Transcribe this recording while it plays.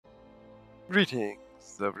Greetings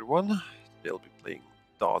everyone, today I'll be playing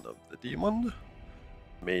Dawn of the Demon,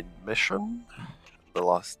 main mission, the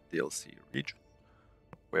last DLC region.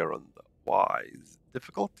 We're on the Wise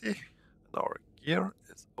difficulty, and our gear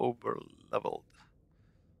is over leveled.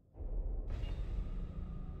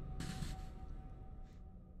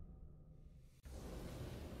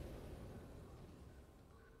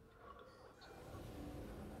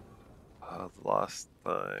 The last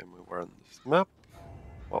time we were on this map,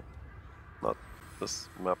 well, not this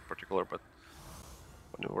map particular, but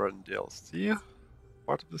when we were in DLC,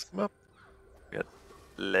 part of this map, we had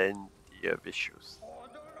plenty of issues.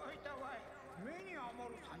 目に余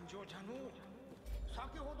る惨状じゃのう。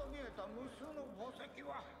先ほど見えた無数の宝石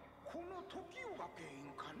はこの時代が原因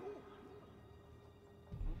かのう。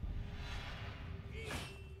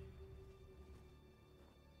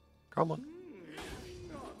Come on.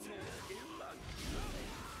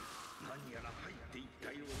 何やら入っていっ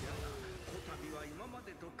たようじゃが、こたびは今ま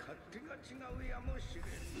でと勝手が違うやもしれん。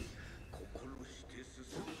心して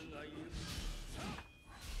進むがいい。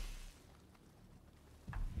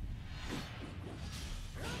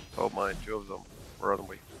Oh my, two of them. Run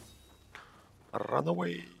away. Run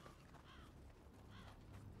away.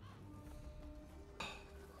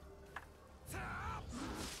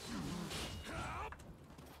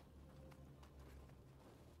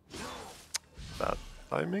 Bad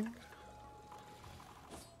timing.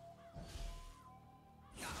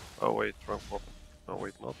 Oh wait, wrong weapon. Oh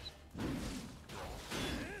wait, not.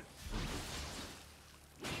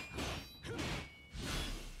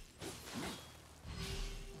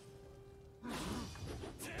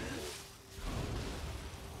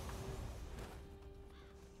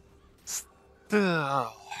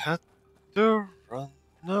 Still had to run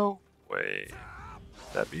away.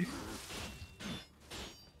 Debbie.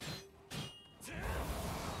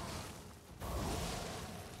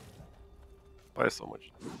 Why so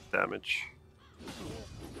much damage?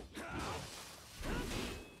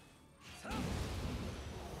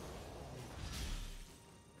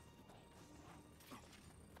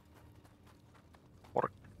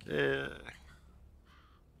 Okay.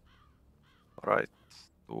 Right,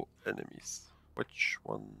 two enemies. Which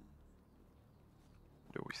one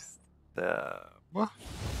do we stab? My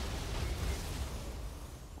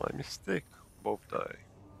mistake. Both die.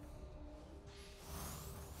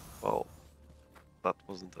 Well, that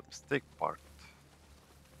wasn't a mistake part.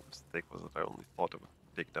 The mistake was that I only thought it would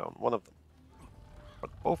take down one of them. But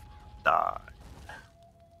both died.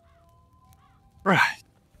 Right.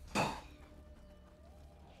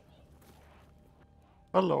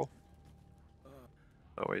 Hello.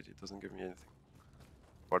 Oh wait, it doesn't give me anything.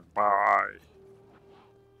 Goodbye.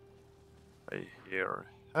 I hear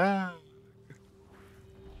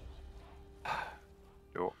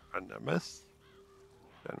you enemies.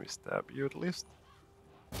 Can we stab you at least?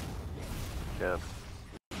 Can.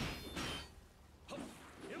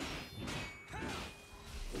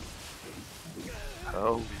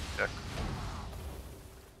 Holy heck.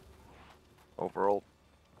 Overall.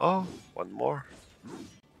 Oh, one more.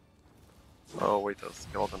 Oh wait, a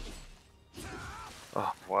skeleton.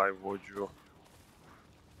 Oh, why would you?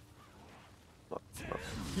 Not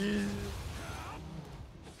here.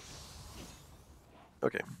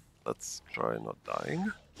 Okay, let's try not dying.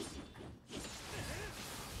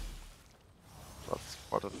 That's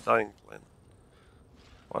part of the dying plan.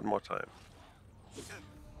 One more time.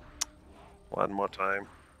 One more time.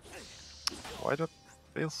 Why do I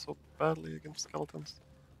fail so badly against skeletons?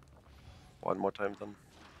 One more time then.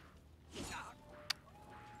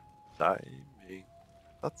 Timing.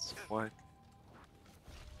 That's why.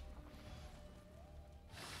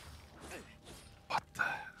 What the?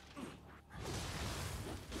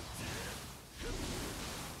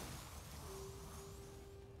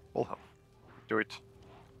 Full health. Do it.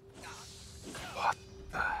 What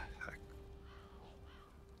the heck?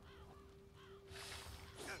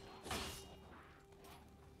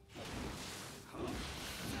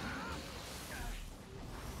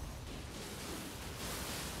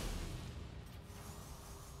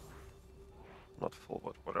 Not full,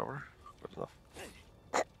 but whatever. Good enough.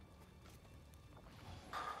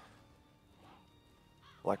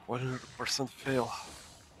 Like 100% fail.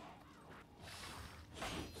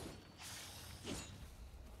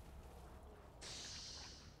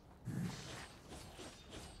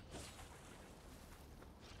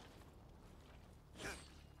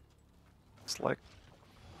 It's like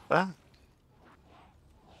that.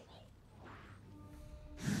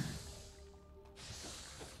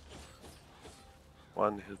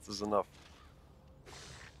 One hit is enough.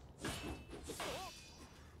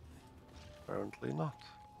 Apparently not.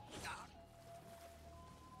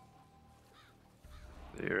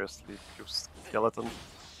 Seriously, you skeleton.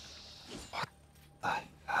 What the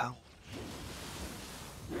hell?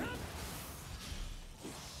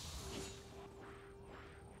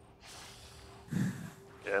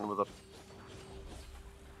 Again with a...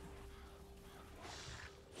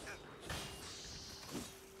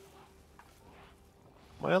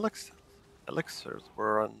 My elixirs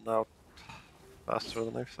were run out faster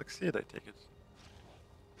than I succeed, I take it.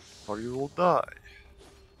 Or you will die.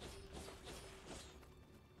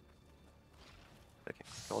 Taking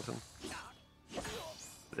skeleton.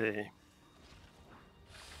 See.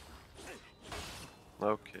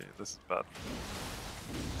 Okay, this is bad.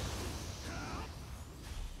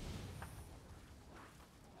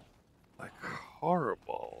 Like,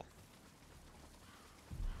 horrible.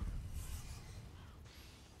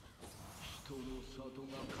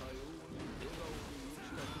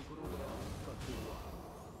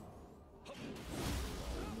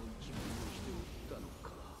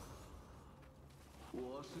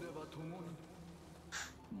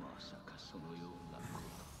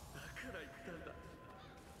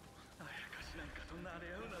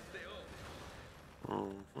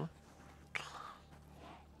 Mm-hmm.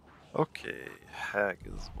 Okay, hag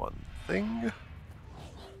is one thing.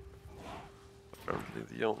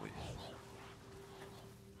 Apparently the only.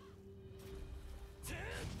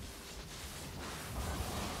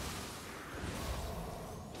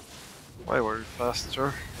 Why were you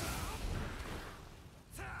faster?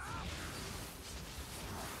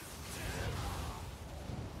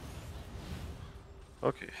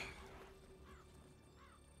 Okay.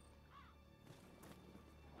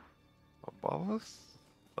 Above us?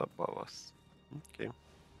 Above us. Okay.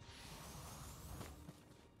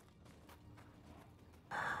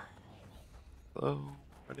 So,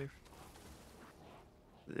 ready?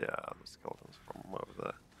 Yeah, the skeletons from over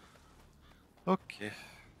there. Okay.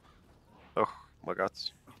 Oh my god.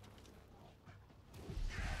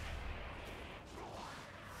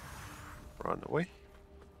 Run away.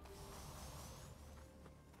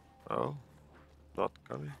 Oh, not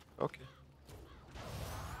coming. Okay.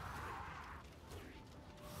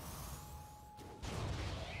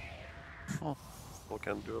 Still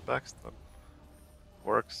can do a backstab.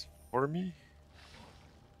 Works for me.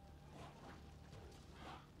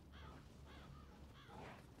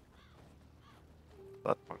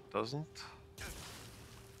 That part doesn't.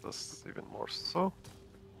 This even more so.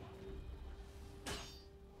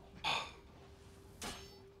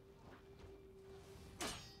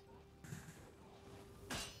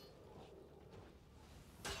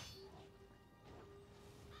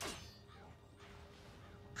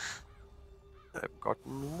 I've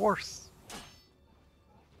gotten worse.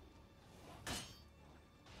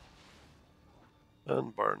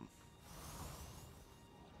 And burn.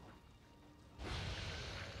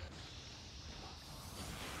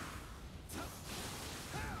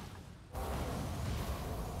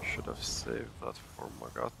 Should have saved that for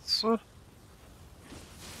Magatsu.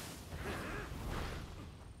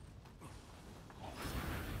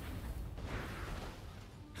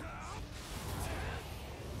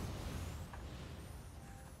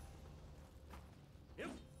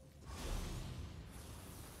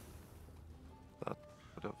 That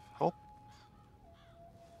would have helped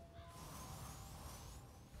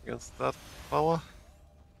against that fella.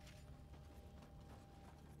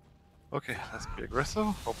 Okay, let's be aggressive.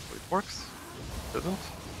 Hopefully it works. Didn't.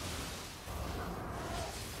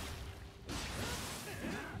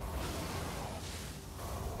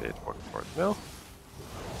 Okay, it worked right now.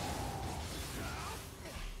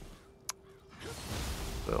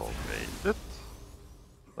 Still made it.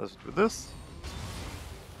 Let's do this.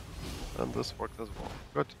 And this worked as well.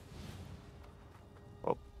 Good.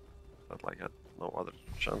 Well, felt like I had no other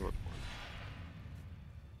chance but one.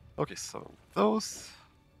 Okay, so those.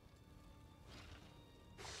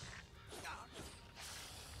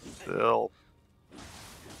 Still.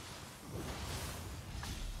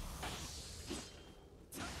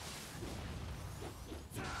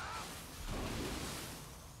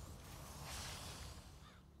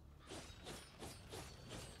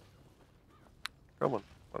 Come on,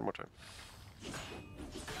 one more time.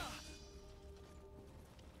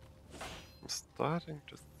 I'm starting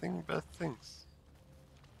to think bad things.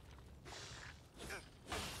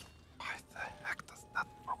 Why the heck does that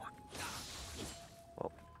work?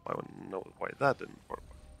 Well, I want to know why that didn't work.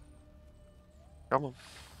 Come on.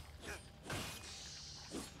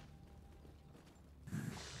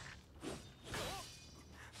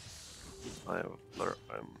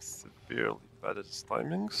 I'm severely bad at his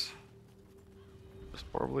timings. That's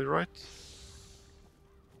probably right.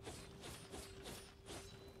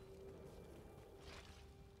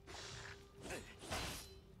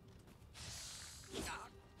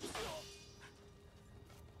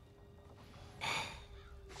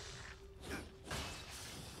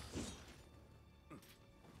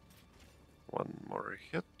 every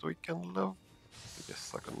hit we can live. Wait a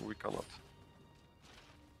second, we cannot.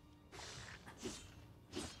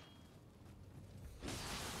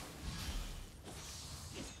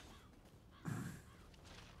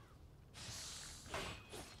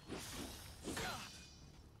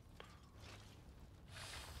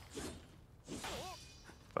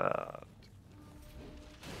 Bad.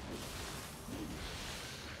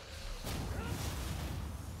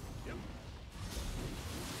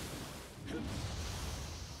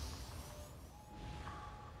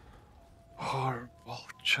 Horrible,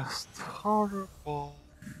 just horrible.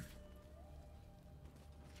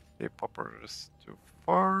 Okay, Popper is too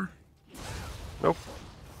far. Nope,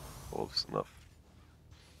 close enough.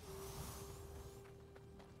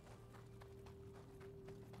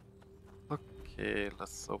 Okay,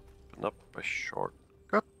 let's open up a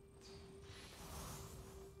shortcut.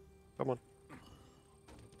 Come on.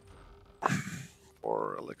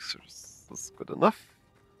 4 elixirs is good enough.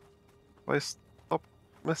 If I stop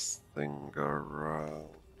messing around.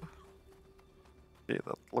 Okay,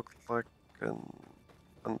 that looked like an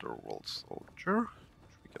underworld soldier,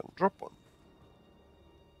 which we can drop on.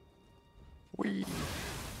 Whee!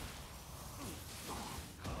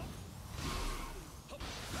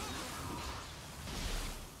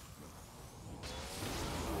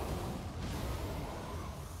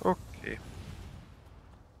 Okay.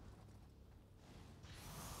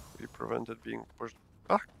 We prevented being pushed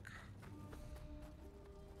back.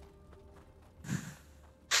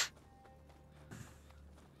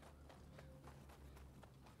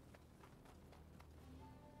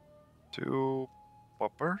 Two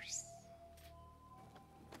poppers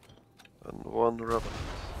and one revenant.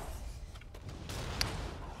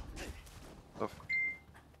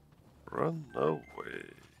 Run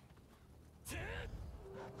away.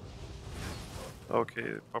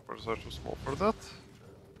 Okay, poppers are too small for that.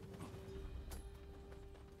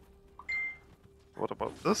 What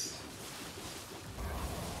about this?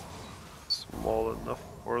 Small enough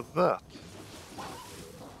for that.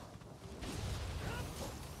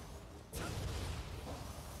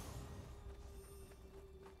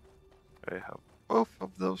 I have both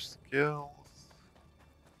of those skills.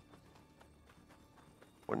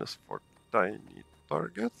 One is for tiny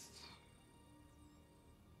targets.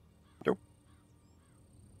 Nope.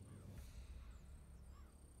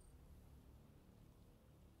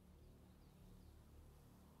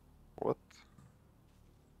 What?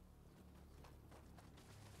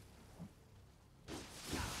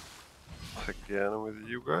 Again with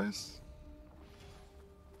you guys.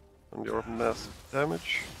 And your massive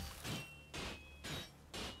damage.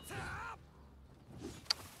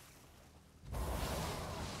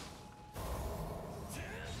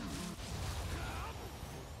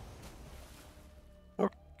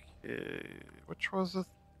 Okay, which was it?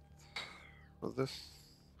 Was this?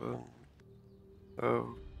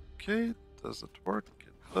 Okay, does it work?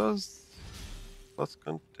 It does. Let's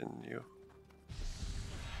continue.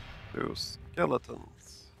 Two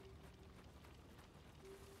skeletons.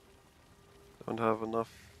 Don't have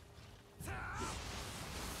enough.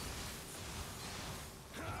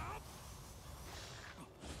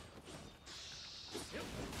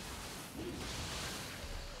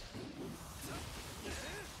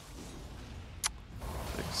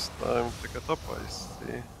 Takes time to get up, I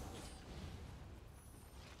see.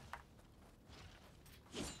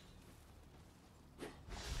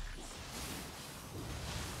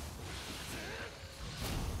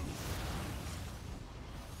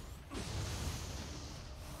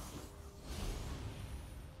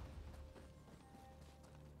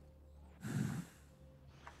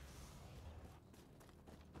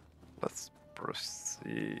 Let's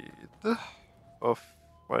proceed. Oh,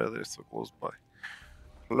 why are they so close by?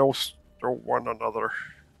 Close to one another.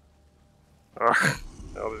 Ah,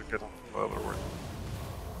 now they're getting further away.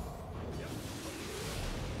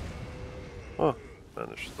 Oh,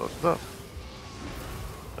 managed to dodge that.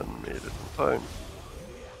 And made it in time.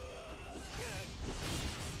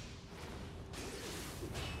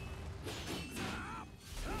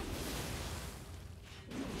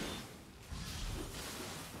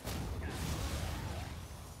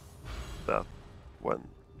 That went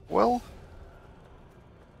well.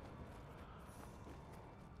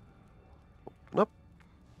 Open up.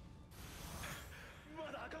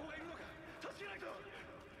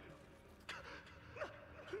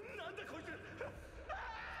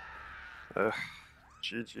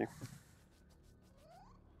 GG.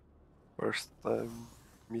 First time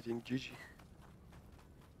meeting Gigi.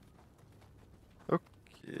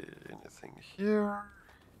 Okay, anything here?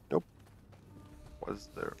 Nope. Was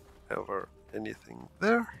there ever anything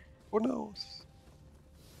there? Who knows?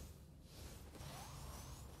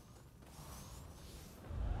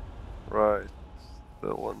 Right.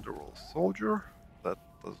 Still underworld soldier. That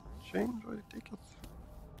doesn't change, I take it.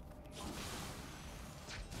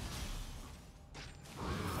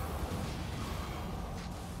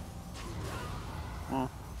 Hmm.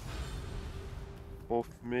 Both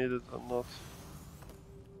made it or not.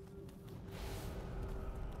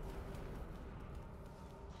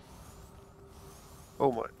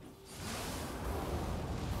 Oh my.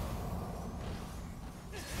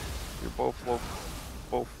 You both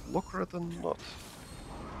look red and not.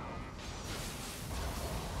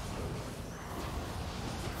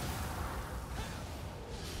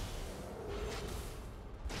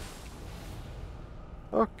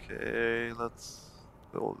 Okay, let's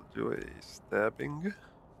still do a stabbing.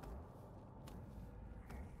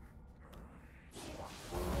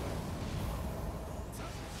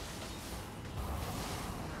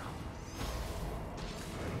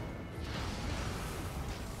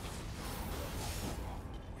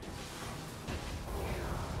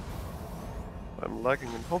 I'm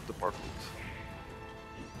lagging in health department.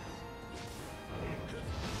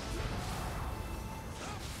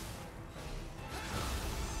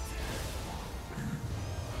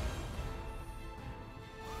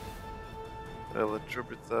 I'll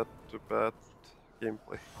attribute that to bad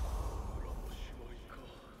gameplay.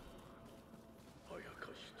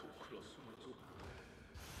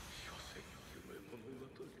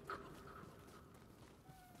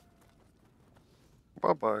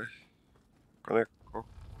 Bye bye. Connect.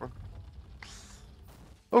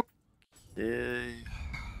 Okay.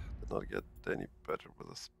 Did not get any better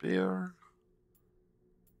with a spear.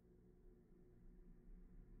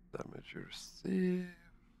 Damage you receive.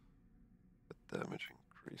 The damage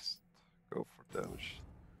increased. Go for damage.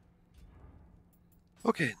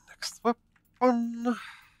 Okay, next weapon.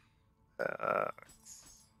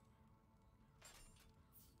 Axe.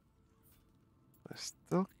 I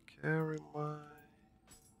still carry my.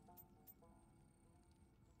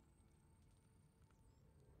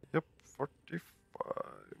 Yep, 45.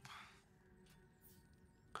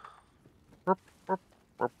 Burp, burp,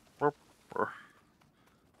 burp, burp, burp.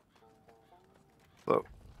 So,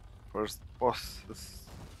 first boss is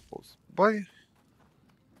close by.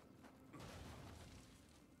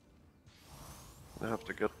 I have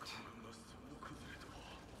to get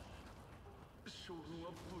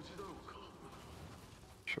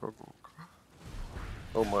Shogun.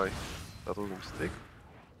 Oh my, that was a mistake.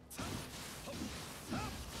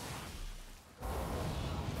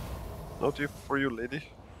 No tip for you, lady.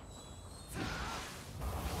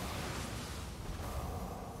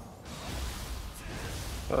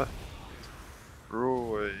 Ah,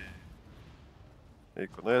 throw a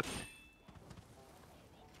Konet.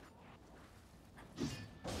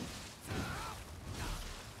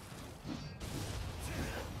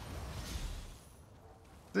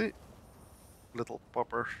 See, little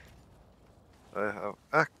popper. I have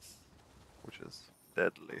axe, which is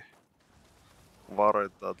deadly.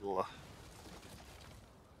 Varedadla.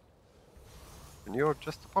 And you're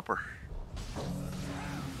just a popper.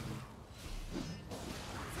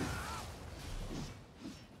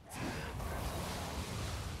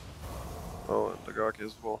 Oh, and the Gaki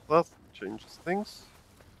as well. That changes things.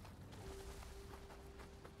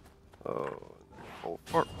 Oh, and they fall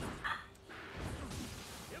apart.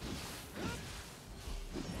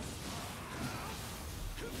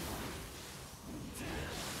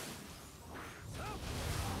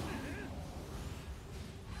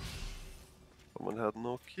 Someone had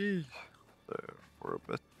no key there for a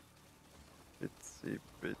bit. Itsy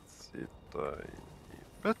bitsy tiny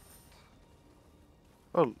bit.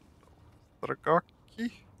 Hello, Mr.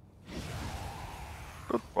 Gaki.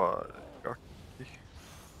 Goodbye, Gaki.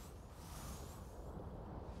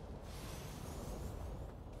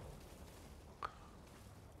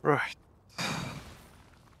 Right.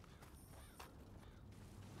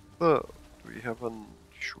 So, do we have a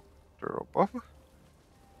shooter above?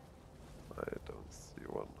 I don't see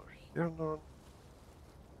one here, none.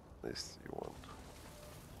 I see one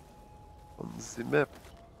on the map.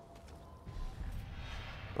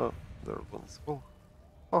 Oh, there one's full.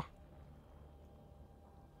 Ah,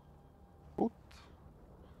 foot.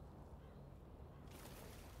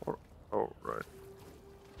 Or, oh, right.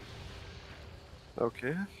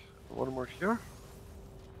 Okay, one more here.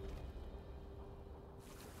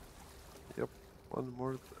 Yep, one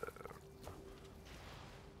more there.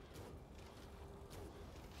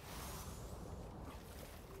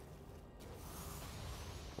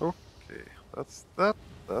 Okay, that's that,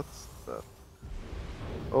 that's that.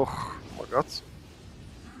 Oh, my god.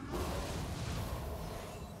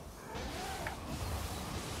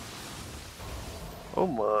 Oh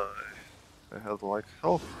my. I had like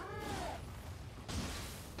health.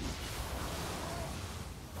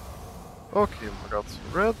 Okay, we got some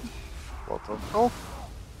red. Lot of health.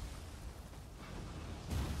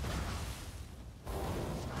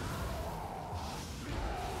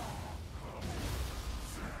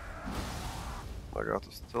 I got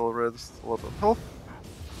still red, still a lot of health.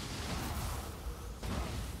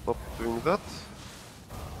 Stop doing that.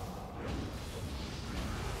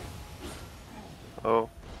 Oh.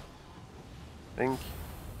 Thank you.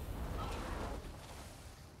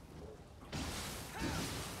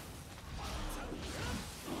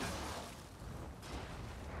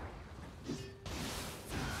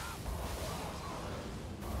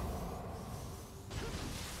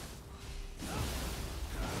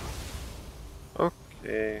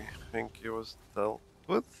 Okay, I think it was dealt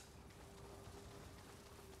with.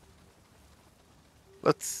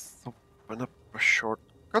 Let's open up a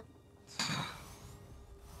shortcut.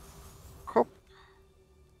 Cop.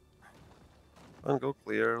 And go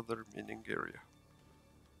clear the remaining area.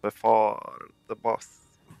 Before the boss.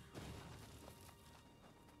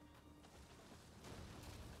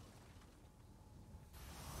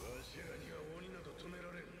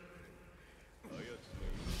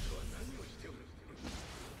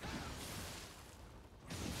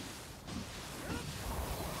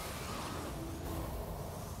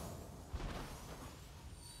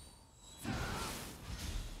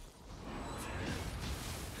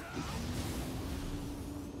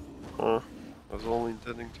 I was only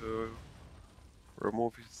intending to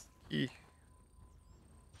remove his key.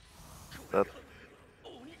 That,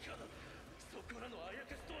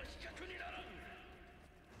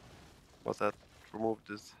 but that removed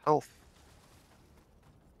his health.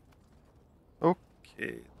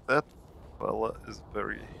 Okay, that fella is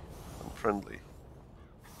very unfriendly.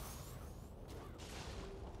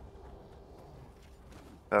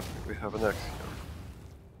 Happy we have an axe here.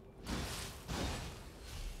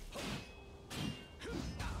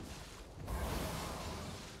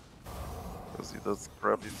 Because he does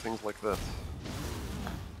crappy things like that.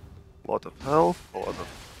 A lot of health, a lot of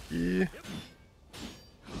key.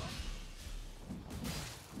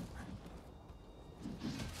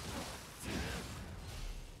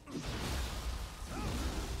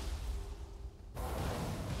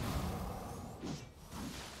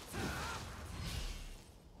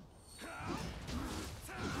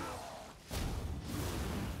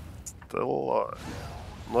 Still alive.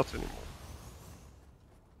 Not anymore.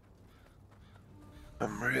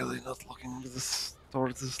 I'm really not looking this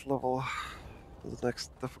towards this level. The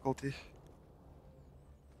next difficulty.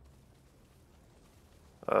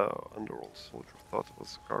 Underworld soldier thought it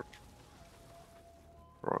was a card.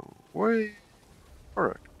 Wrong way.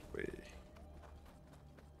 Correct way.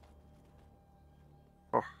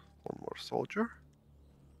 Oh, one more soldier.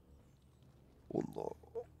 Oh no.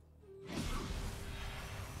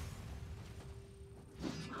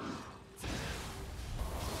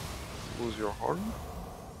 Lose your horn.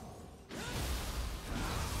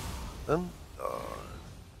 And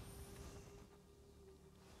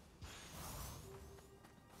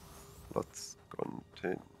let's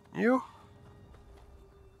continue.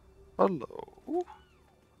 Hello.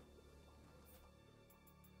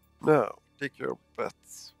 Now, take your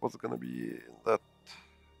bets. What's gonna be in that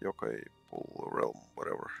yokai pool realm,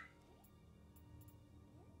 whatever.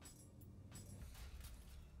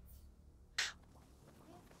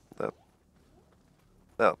 That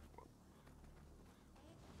that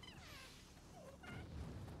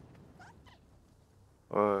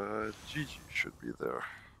Gigi should be there,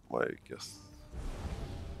 my guess.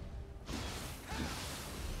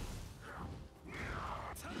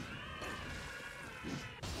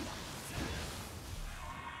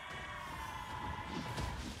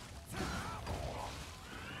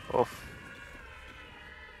 Off.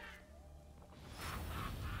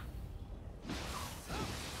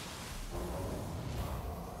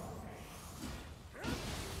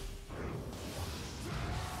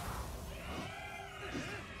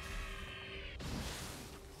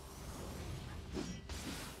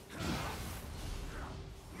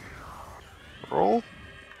 Roll.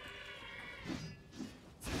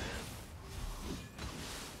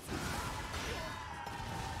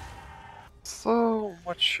 So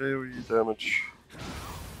much AoE damage.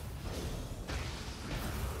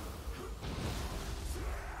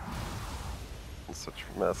 And such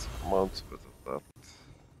massive amounts with that.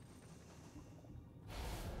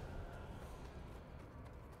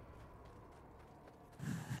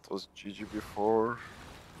 It was GG before.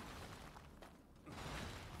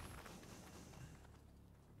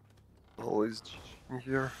 Always GG in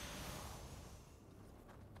here.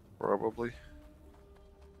 Probably.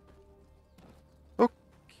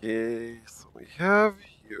 Okay, so we have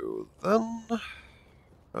you then.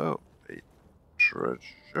 Oh, wait.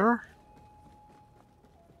 treasure.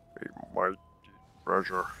 A mighty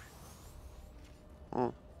treasure.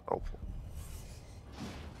 Helpful.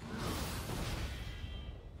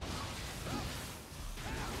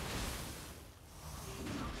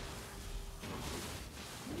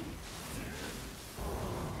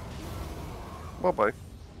 Bye-bye.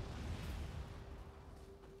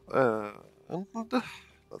 And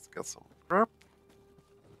let's get some crap.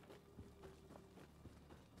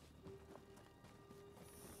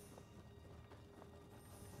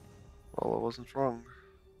 Well, I wasn't wrong.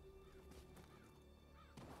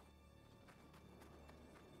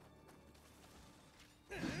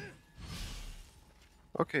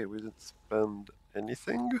 Okay, we didn't spend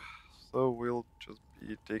anything, so we'll just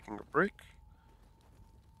be taking a break.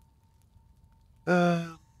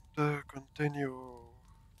 And continue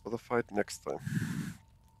for the fight next time.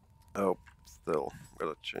 Oh, still,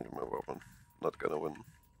 gotta change my weapon. Not gonna win.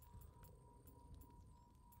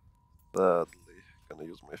 Sadly, gonna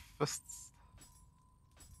use my fists.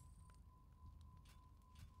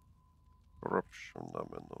 Corruption,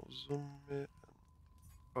 Amenozumi, and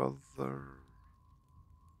other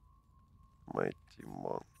mighty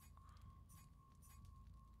monk.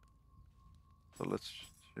 So let's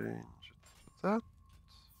change it to that.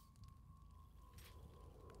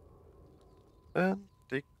 And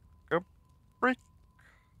take a break.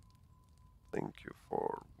 Thank you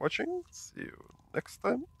for watching. See you next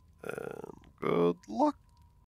time. And good luck.